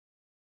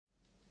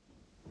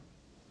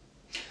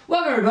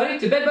Welcome everybody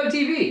to Bedbug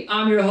TV.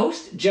 I'm your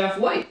host, Jeff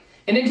White.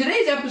 And in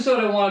today's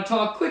episode I want to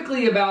talk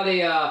quickly about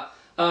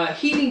a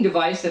heating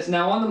device that's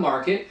now on the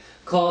market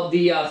called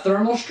the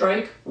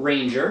ThermalStrike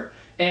Ranger.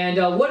 And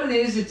what it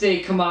is, it's a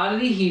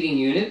commodity heating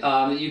unit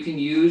that you can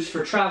use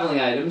for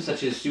traveling items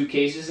such as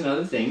suitcases and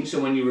other things.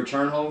 So when you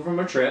return home from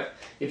a trip,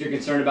 if you're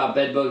concerned about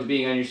bed bugs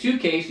being on your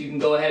suitcase, you can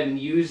go ahead and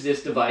use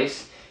this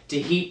device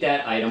to heat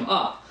that item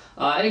up.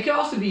 And it can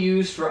also be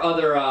used for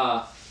other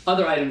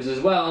items as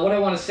well. And what I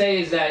want to say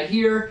is that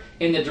here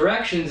in the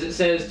directions it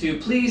says to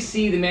please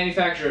see the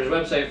manufacturer's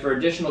website for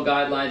additional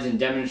guidelines and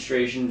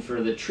demonstration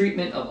for the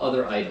treatment of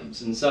other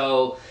items. And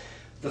so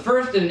the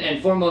first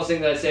and foremost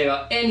thing that I say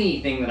about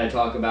anything that I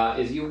talk about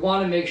is you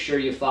want to make sure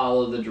you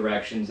follow the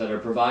directions that are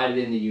provided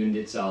in the unit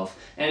itself,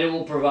 and it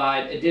will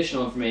provide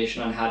additional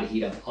information on how to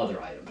heat up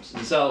other items.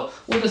 And so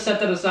we'll just set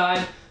that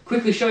aside,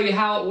 quickly show you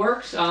how it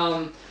works.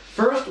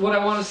 First, what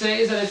I want to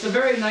say is that it's a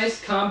very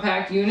nice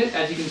compact unit,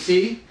 as you can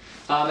see.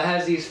 It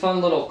has these fun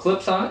little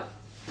clips on it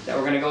that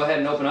we're going to go ahead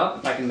and open up,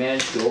 if I can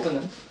manage to open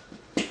them.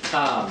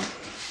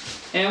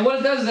 And what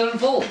it does is it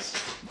unfolds.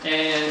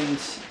 And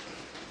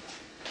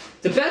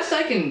the best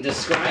I can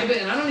describe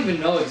it, and I don't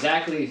even know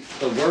exactly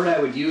the word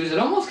I would use, it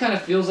almost kind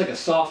of feels like a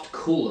soft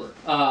cooler.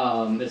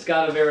 It's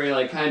got a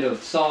very kind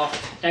of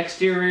soft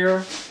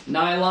exterior,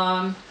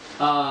 nylon.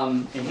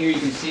 And here you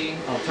can see,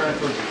 I'll turn it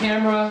towards the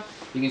camera,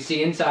 you can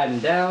see inside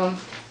and down.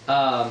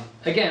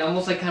 Again,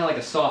 almost kind of like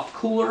a soft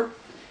cooler.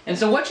 And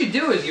so what you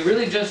do is you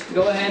really just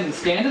go ahead and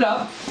stand it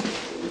up.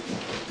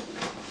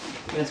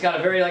 And it's got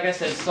a very, like I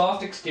said,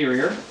 soft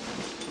exterior.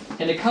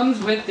 And it comes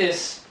with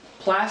this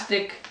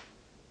plastic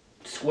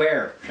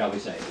square, shall we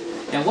say.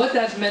 And what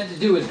that's meant to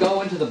do is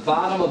go into the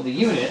bottom of the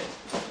unit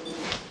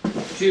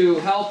to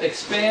help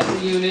expand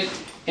the unit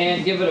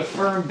and give it a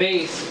firm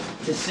base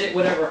to sit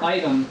whatever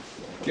item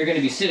you're going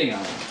to be sitting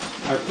on,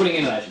 or putting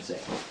in it, I should say.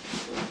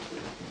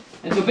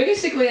 And so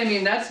basically, I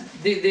mean, that's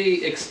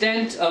the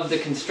extent of the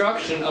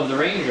construction of the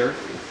Ranger.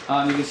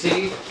 You can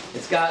see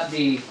it's got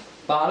the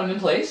bottom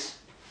in place.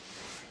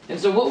 And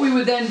so what we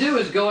would then do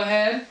is go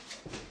ahead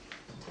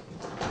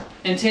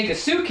and take a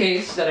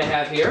suitcase that I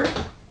have here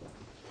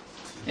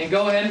and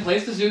go ahead and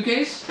place the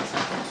suitcase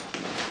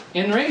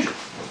in the Ranger.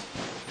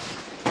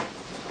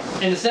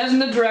 And it says in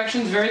the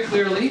directions very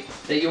clearly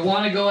that you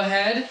want to go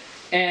ahead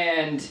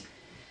and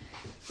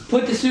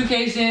put the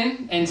suitcase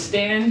in and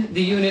stand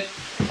the unit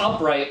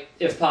upright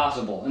if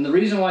possible. And the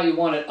reason why you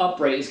want it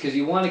upright is because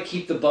you want to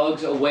keep the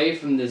bugs away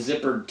from the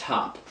zippered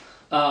top.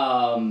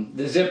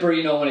 The zipper,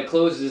 you know, when it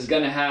closes is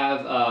going to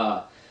have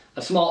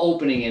a small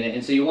opening in it,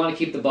 and so you want to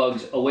keep the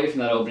bugs away from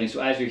that opening so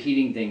as you're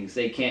heating things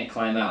they can't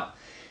climb out.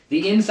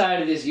 The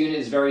inside of this unit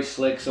is very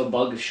slick, so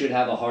bugs should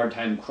have a hard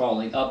time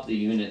crawling up the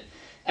unit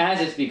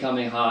as it's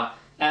becoming hot,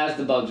 as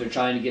the bugs are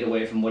trying to get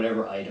away from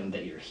whatever item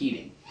that you're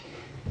heating.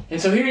 And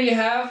so here you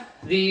have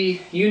the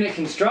unit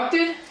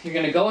constructed. You're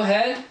going to go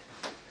ahead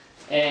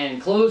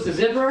and close the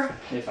zipper,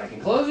 if I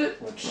can close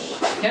it, which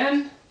I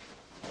can.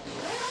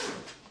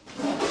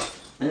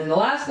 And then the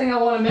last thing I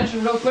want to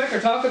mention real quick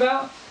or talk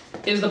about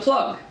is the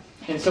plug.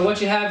 And so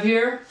what you have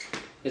here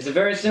is a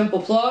very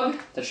simple plug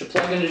that should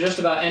plug into just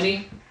about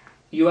any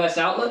US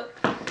outlet.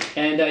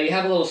 And you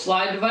have a little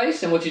slide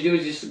device, and what you do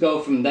is just go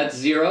from that's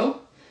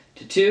 0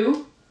 to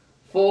 2,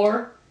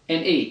 4,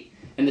 and 8.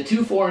 And the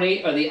 2, 4, and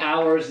 8 are the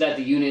hours that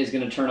the unit is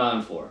going to turn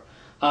on for.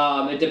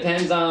 It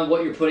depends on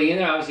what you're putting in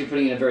there. Obviously, if you're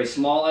putting in a very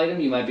small item,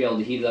 you might be able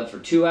to heat it up for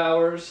 2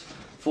 hours,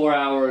 4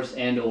 hours,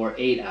 and or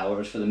 8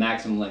 hours for the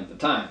maximum length of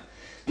time.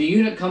 The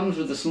unit comes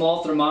with a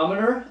small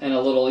thermometer and a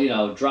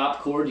little,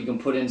 drop cord you can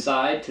put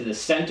inside to the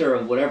center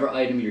of whatever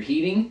item you're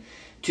heating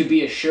to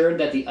be assured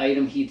that the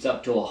item heats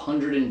up to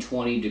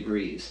 120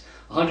 degrees.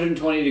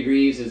 120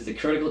 degrees is the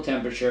critical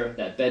temperature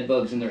that bed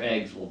bugs and their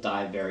eggs will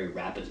die very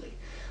rapidly.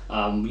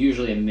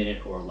 Usually a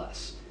minute or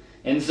less.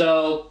 And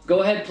so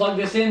go ahead, plug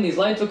this in, these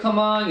lights will come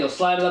on, you'll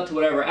slide it up to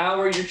whatever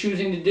hour you're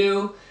choosing to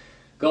do.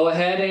 Go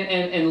ahead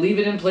and leave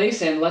it in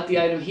place and let the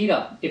item heat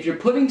up. If you're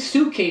putting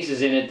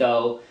suitcases in it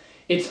though,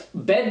 it's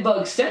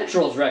Bedbug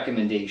Central's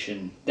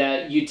recommendation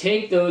that you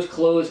take those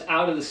clothes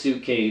out of the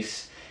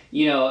suitcase,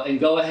 and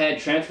go ahead,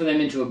 transfer them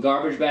into a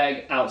garbage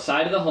bag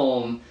outside of the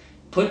home,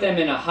 put them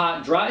in a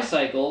hot dry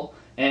cycle,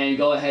 and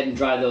go ahead and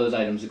dry those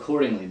items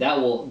accordingly. That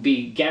will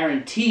be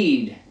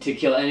guaranteed to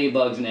kill any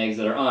bugs and eggs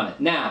that are on it.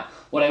 Now,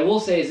 what I will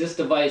say is this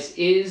device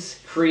is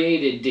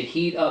created to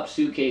heat up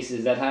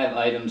suitcases that have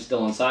items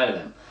still inside of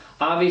them.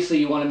 Obviously,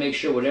 you want to make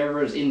sure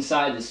whatever is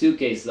inside the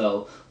suitcase,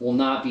 though, will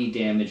not be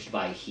damaged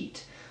by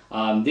heat.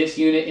 This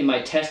unit, in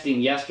my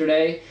testing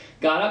yesterday,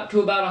 got up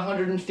to about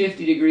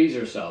 150 degrees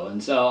or so,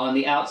 and so on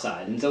the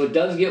outside. And so it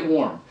does get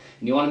warm.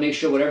 And you want to make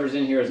sure whatever's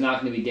in here is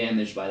not going to be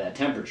damaged by that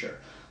temperature.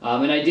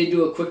 And I did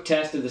do a quick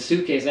test of the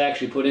suitcase I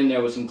actually put in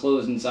there with some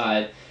clothes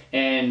inside,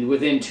 and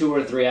within 2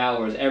 or 3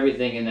 hours,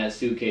 everything in that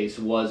suitcase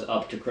was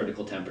up to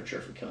critical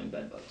temperature for killing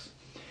bed bugs.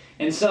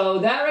 And so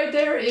that right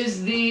there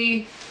is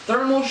the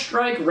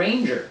ThermalStrike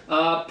Ranger.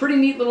 Pretty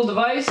neat little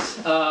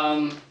device,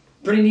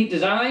 pretty neat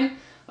design.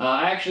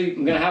 I actually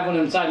am going to have one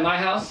inside my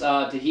house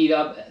to heat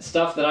up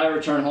stuff that I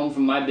return home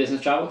from my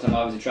business travel, because I'm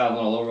obviously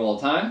traveling all over all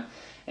the time.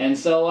 And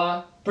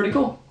so, pretty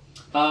cool.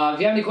 If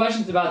you have any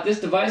questions about this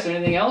device or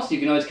anything else, you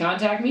can always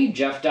contact me,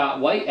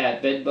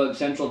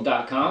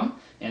 jeff.white@bedbugcentral.com,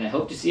 and I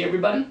hope to see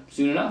everybody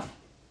soon enough.